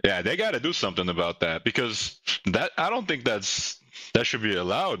 Yeah, they got to do something about that, because I don't think that should be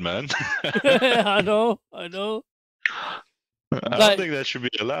allowed, man. I know. I don't Like, think that should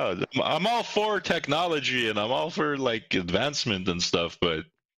be allowed. I'm all for technology and I'm all for like advancement and stuff, but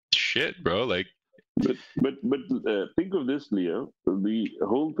shit, bro, like, But think of this, Leo. The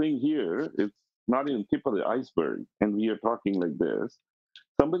whole thing here, it's not even tip of the iceberg, and we are talking like this.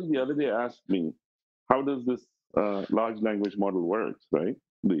 Somebody the other day asked me, "How does this large language model works?" Right?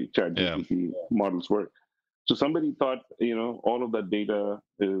 The yeah, chatgpt models work. So somebody thought, all of that data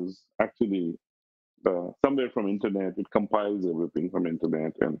is actually somewhere from internet. It compiles everything from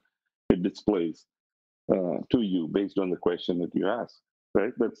internet and it displays to you based on the question that you ask.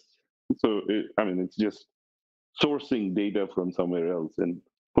 Right? I mean, it's just sourcing data from somewhere else and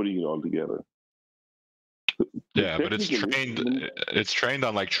putting it all together. Yeah, but it's technically, trained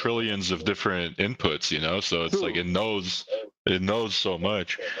on like trillions of different inputs, you know, so it's like true. it knows so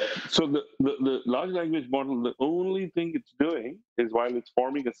much. So the large language model, the only thing it's doing is while it's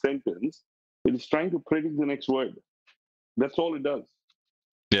forming a sentence, it is trying to predict the next word. That's all it does.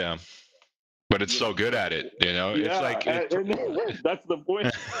 Yeah. But it's You so know? good at it, you know. It's Yeah, like it's and that's the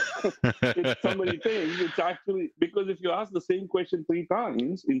point. It's somebody saying it's actually because if you ask the same question 3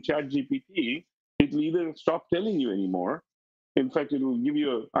 times in ChatGPT, it'll either stop telling you anymore. In fact, it will give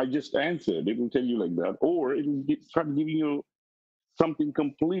you I just answered. It will tell you like that, or it will start giving you something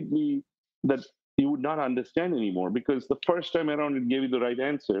completely that you would not understand anymore because the first time around it gave you the right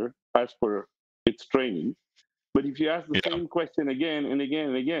answer as per its training. But if you ask the yeah. same question again and again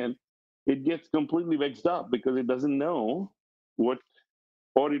and again, it gets completely vexed up because it doesn't know what,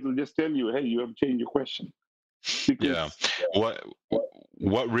 or it will just tell you, hey, you have changed your question. Yeah. Because What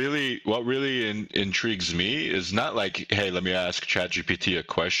what really intrigues me is not like, hey, let me ask ChatGPT a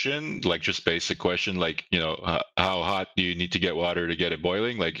question, like just basic question, like, you know, how hot do you need to get water to get it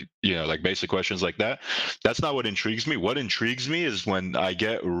boiling? Like, you know, like basic questions like that. That's not what intrigues me. What intrigues me is when I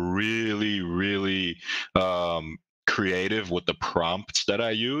get really, really creative with the prompts that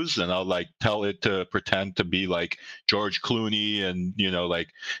I use, and I'll like tell it to pretend to be like George Clooney, and you know, like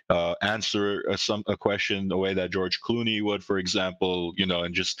answer a question the way that George Clooney would, for example, you know,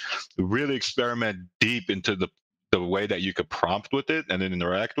 and just really experiment deep into the way that you could prompt with it and then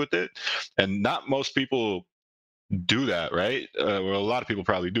interact with it. And not most people do that, right? Well, a lot of people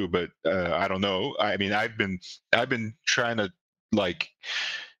probably do, but I don't know. I mean, I've been trying to like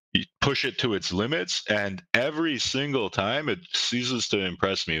push it to its limits, and every single time it ceases to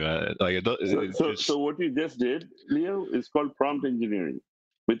impress me, man. Like it so just what you just did, Leo, is called prompt engineering.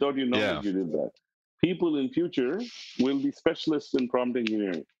 Without your yeah, knowledge, you did that. People in future will be specialists in prompt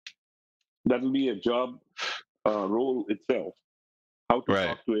engineering. That'll be a job role itself. How to right.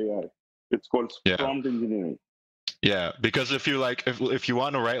 talk to AI. It's called Yeah. prompt engineering. Yeah, because if you like, if you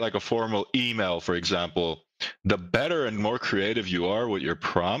want to write like a formal email, for example, the better and more creative you are with your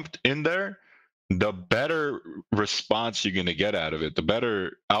prompt in there, the better response you're gonna get out of it, the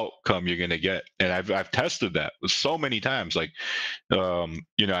better outcome you're gonna get. And I've tested that so many times. Like,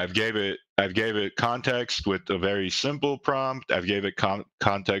 you know, I've gave it context with a very simple prompt. I've gave it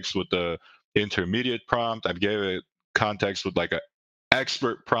context with the intermediate prompt. I've gave it context with like a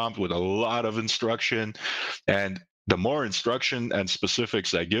expert prompt with a lot of instruction, and the more instruction and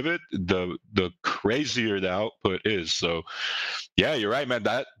specifics I give it, the crazier the output is. So yeah, you're right, man.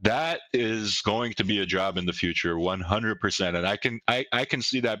 That is going to be a job in the future, 100%. And I can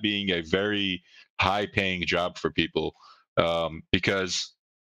see that being a very high paying job for people, because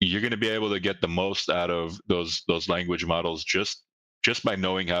you're going to be able to get the most out of those language models just by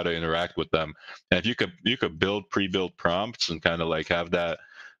knowing how to interact with them. And if you could build pre-built prompts and kind of like have that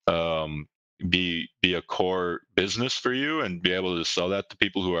um, be a core business for you and be able to sell that to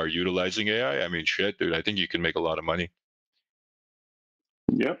people who are utilizing AI. I mean, shit, dude, I think you can make a lot of money.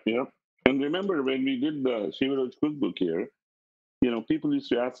 Yep, yep. And remember when we did the ShibaDoge cookbook here, people used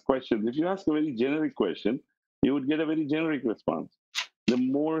to ask questions. If you ask a very generic question, you would get a very generic response. The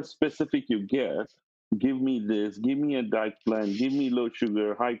more specific you get, give me this, give me a diet plan, give me low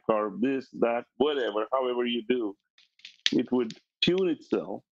sugar, high carb, this, that, whatever, however you do, it would tune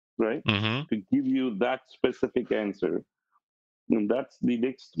itself, right, Mm-hmm. to give you that specific answer. And that's the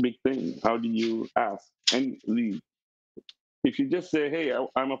next big thing. How do you ask? And if you just say, hey,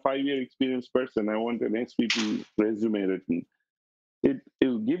 I'm a 5-year experienced person, I want an SVP resume written,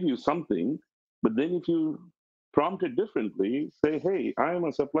 it'll give you something. But then if you prompt it differently, say, hey, I am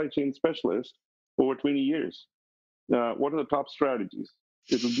a supply chain specialist over 20 years. What are the top strategies?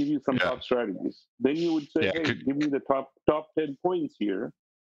 It will give you some Yeah. top strategies. Then you would say, Yeah. hey, give me the top 10 points here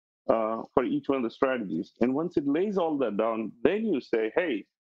for each one of the strategies. And once it lays all that down, then you say, hey,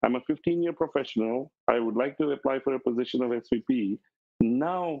 I'm a 15-year professional. I would like to apply for a position of SVP.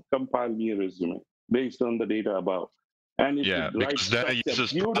 Now compile me a resume based on the data above. And it Yeah, would write because then such it a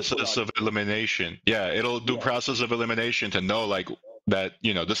uses beautiful process of article. elimination. Yeah, it'll do Yeah, process of elimination to know like that,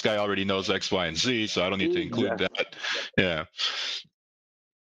 you know, this guy already knows X, Y, and Z, so I don't need to include exactly. that. Yeah.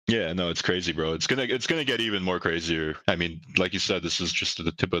 Yeah, no, it's crazy, bro. It's gonna get even more crazier. I mean, like you said, this is just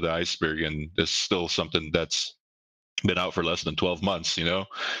the tip of the iceberg, and there's still something that's been out for less than 12 months, you know?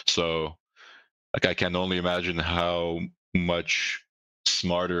 So like I can only imagine how much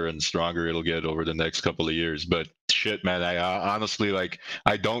smarter and stronger it'll get over the next couple of years. But shit, man, I honestly like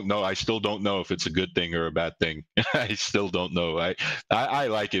I don't know. I still don't know if it's a good thing or a bad thing. I still don't know. I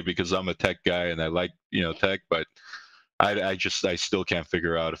like it because I'm a tech guy and I like, you know, tech, but I still can't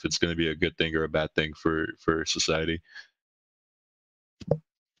figure out if it's going to be a good thing or a bad thing for society.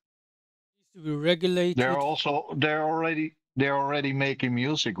 To be regulated. They're already making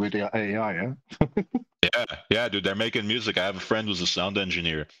music with the AI, huh? Yeah, dude, they're making music. I have a friend who's a sound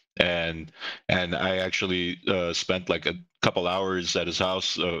engineer, and I actually spent like a couple hours at his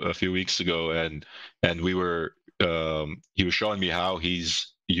house a few weeks ago, and we were he was showing me how he's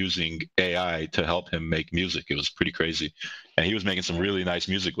using AI to help him make music. It was pretty crazy, and he was making some really nice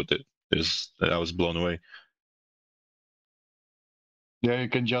music with it. I was blown away. Yeah, you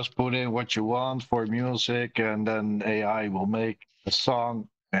can just put in what you want for music, and then AI will make a song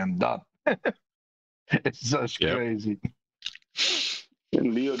and done. It's just crazy.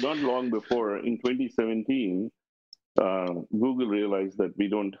 And Leo, not long before, in 2017, Google realized that we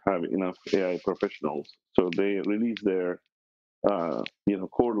don't have enough AI professionals, so they released their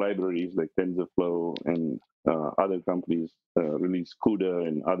core libraries like TensorFlow, and other companies released CUDA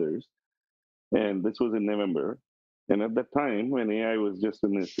and others. And this was in November. And at that time, when AI was just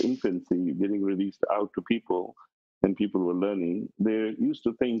in its infancy, getting released out to people, and people were learning, they used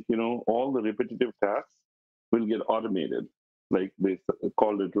to think, all the repetitive tasks will get automated. Like they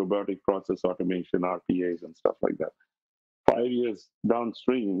called it robotic process automation, RPAs, and stuff like that. 5 years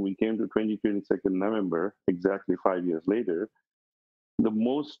downstream, we came to 2022 November, exactly 5 years later. The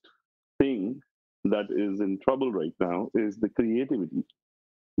most thing that is in trouble right now is the creativity.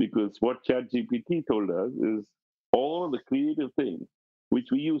 Because what ChatGPT told us is all the creative things, which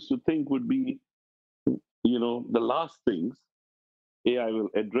we used to think would be, the last things AI will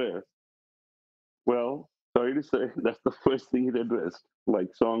address. Well, sorry to say, that's the first thing it addressed, like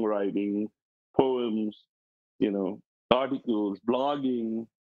songwriting, poems, articles, blogging,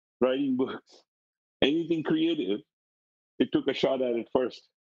 writing books, anything creative. It took a shot at it first.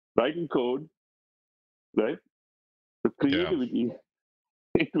 Writing code, right? The creativity,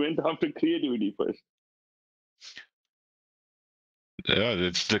 it went after creativity first. Yeah,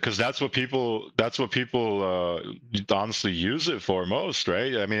 it's because that's what people honestly use it for most,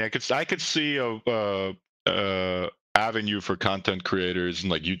 right? I mean, I could see a avenue for content creators and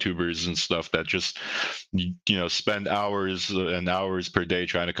like YouTubers and stuff that just spend hours and hours per day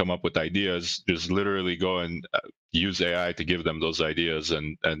trying to come up with ideas, just literally go and use AI to give them those ideas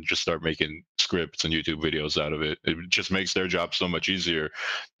and just start making scripts and YouTube videos out of it. It just makes their job so much easier.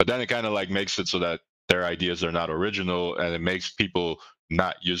 But then it kind of like makes it so that their ideas are not original, and it makes people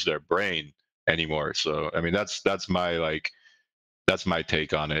not use their brain anymore. So I mean, that's my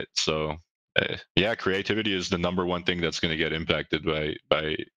take on it. So yeah, creativity is the number one thing that's going to get impacted by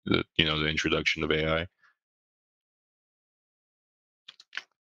the the introduction of AI.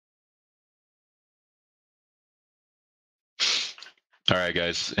 All right,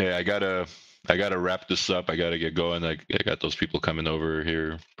 guys. Hey, I gotta wrap this up. I gotta get going. I got those people coming over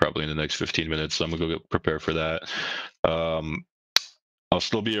here probably in the next 15 minutes, so I'm gonna go prepare for that. I'll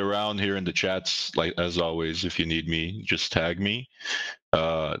still be around here in the chats, like as always. If you need me, just tag me.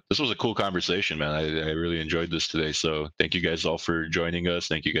 This was a cool conversation, man. I really enjoyed this today. So thank you guys all for joining us.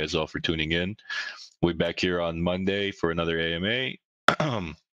 Thank you guys all for tuning in. We'll be back here on Monday for another AMA,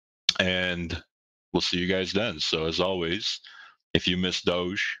 and we'll see you guys then. So as always, if you miss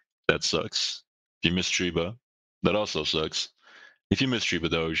Doge, that sucks. If you miss Shiba, that also sucks. If you miss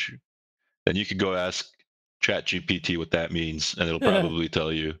ShibaDoge, then you could go ask ChatGPT what that means, and it'll probably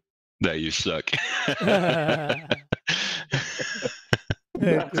tell you that you suck.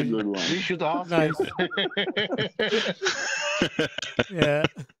 That's a good one. We should ask Nice. Yeah.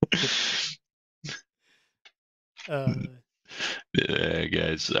 Yeah,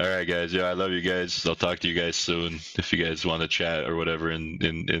 guys. All right, guys. Yeah, I love you guys. I'll talk to you guys soon. If you guys want to chat or whatever in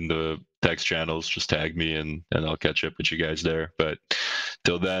the text channels, just tag me and I'll catch up with you guys there. But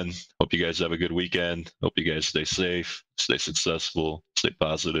till then, hope you guys have a good weekend. Hope you guys stay safe, stay successful, stay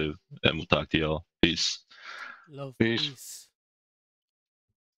positive, and we'll talk to y'all. Peace. Love. Peace. Peace.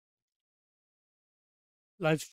 Life.